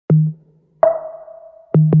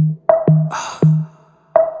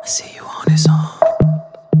is on.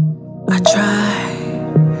 I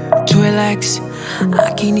try to relax,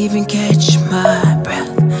 I can't even catch my breath.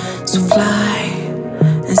 So fly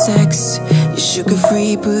and sex, you're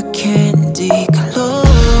sugar-free but candy.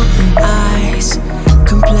 Close eyes,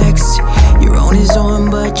 complex, your own is on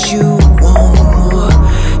but you want more.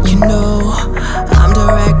 You know I'm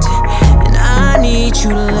direct and I need you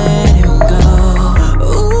to let him go.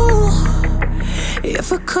 Ooh,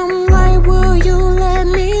 if I come right, will you let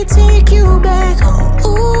me take you back home?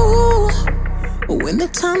 Ooh, when the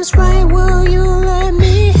time's right, will you let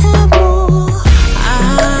me have more?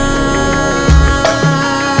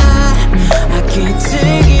 I can't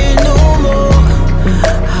take it no more.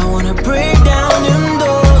 I wanna break down them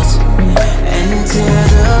doors and tear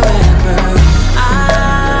the wrapper.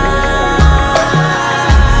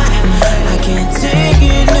 I can't take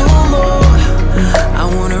it no more. I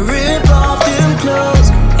wanna rip off them clothes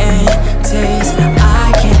and taste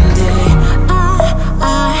eye candy.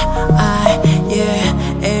 Yeah,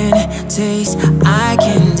 and taste eye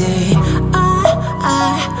candy.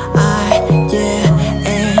 Yeah,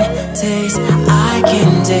 and taste eye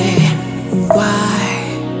candy.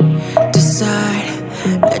 Why decide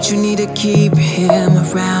that you need to keep him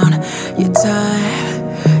around? Your time,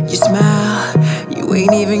 your smile, you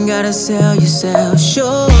ain't even gotta sell yourself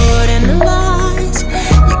short. And the lies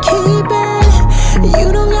you keep it, you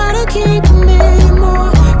don't gotta keep him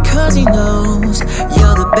anymore. Cause he knows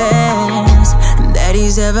you're the best that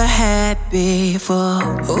he's ever had before.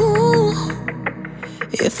 Ooh,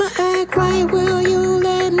 if I act right, will you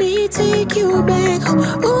let me take you back home?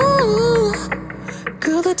 Ooh,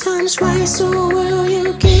 girl, the time's right, so will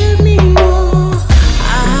you give me more?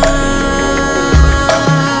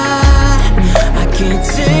 I can't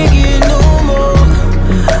take it no more.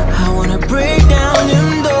 I wanna break down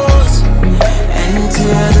them doors and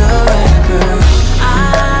tear the wrapper.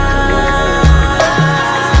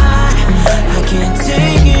 I can't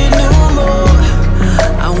take it no more.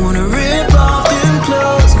 I wanna rip off them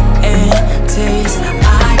clothes and taste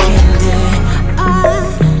eye candy.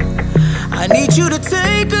 I need you to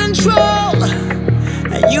take control,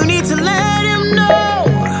 and you need to let him know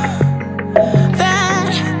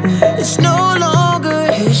that it's no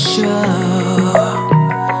longer his show.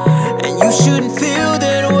 And you shouldn't feel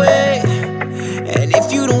that way. And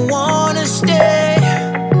if you don't wanna stay,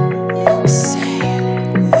 say it,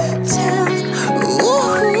 tell him.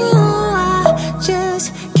 Ooh, I just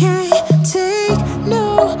can't take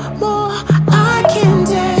no more. I can't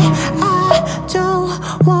take, I don't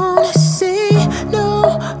wanna see no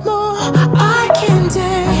more. I can't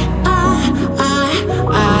take,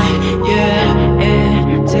 yeah,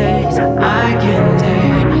 it takes, I can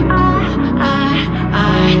take,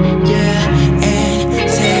 yeah, it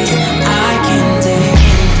takes, I can take.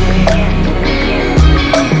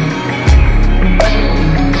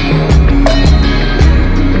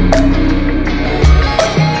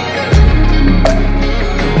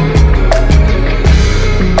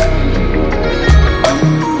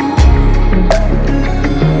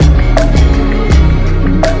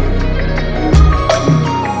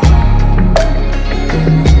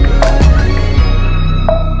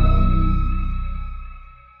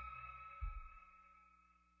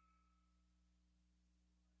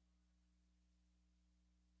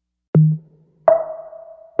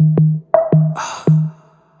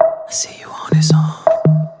 I see you on his own.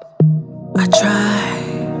 I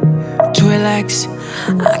try to relax,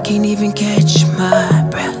 I can't even catch my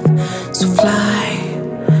breath. So fly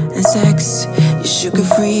and sex, you're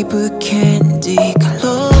sugar-free but candy.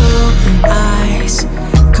 Close eyes,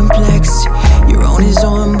 complex, your own is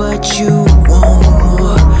on but you want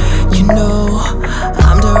more. You know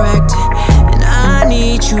I'm direct and I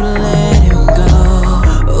need you to let him go.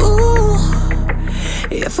 Ooh,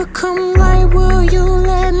 if I come right, will you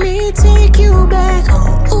let me take you back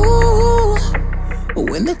home? Ooh,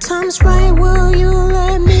 when the time's right, will you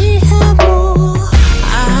let me have more?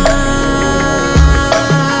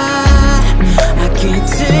 I can't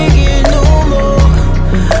take it no more.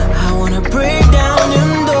 I wanna break down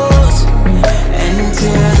them doors and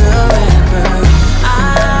tear the wrapper.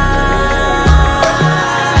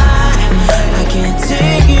 I can't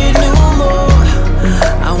take it no more.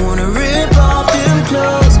 I wanna rip off them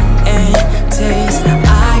clothes and taste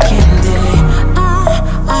eye candy.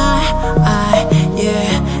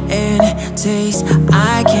 Yeah, and taste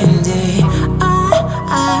eye candy.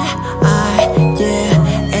 Yeah,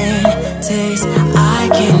 and taste eye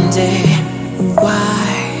candy.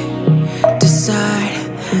 Why decide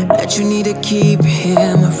that you need to keep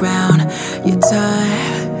him around? Your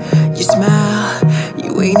time, your smile, you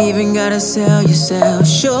ain't even gotta sell yourself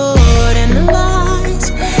short. And the lies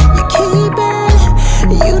you keep sleeping.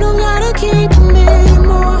 You don't gotta keep him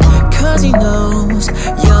anymore, 'cause he knows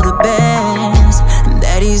you're the best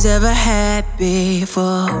that he's ever had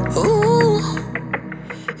before. Ooh,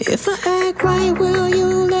 if I act right, will you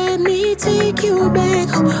let me take you back?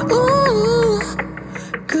 Ooh,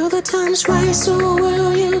 girl, the time's right, so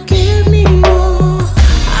will you give me more?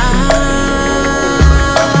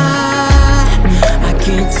 I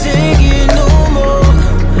can't take it no more.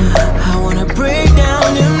 I wanna break down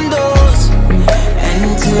them doors and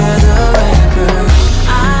tear the rapper.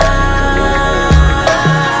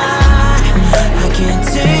 I can't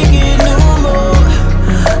take it no more.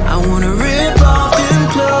 I wanna rip off them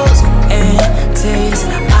clothes and taste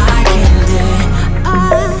eye candy.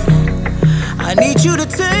 I need you to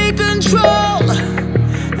take control,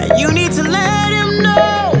 and you need to let him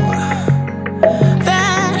know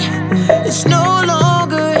that it's no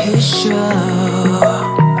longer his show,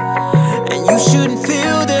 and you shouldn't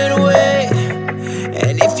feel that way.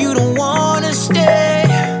 And if you don't wanna stay,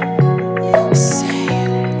 say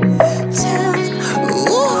it, tell him.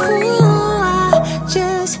 Ooh, I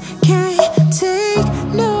just can't take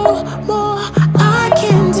no more. I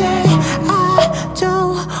can't take, I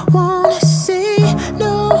don't wanna see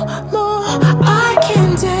no more. I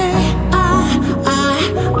can't take,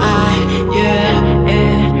 yeah,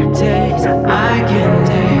 it takes, I can't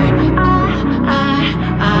take,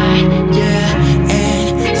 yeah, it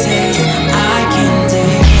takes, I can't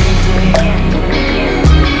take.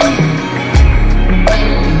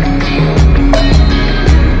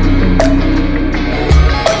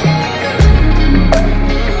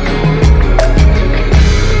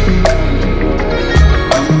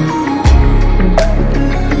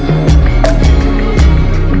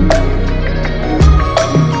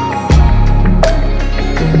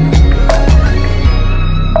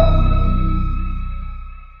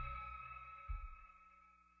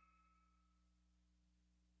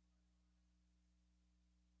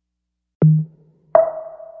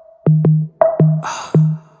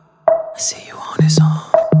 I see you on his own.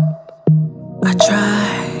 I try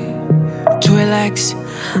to relax,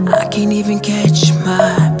 I can't even catch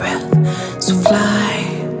my breath. So fly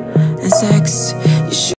and sex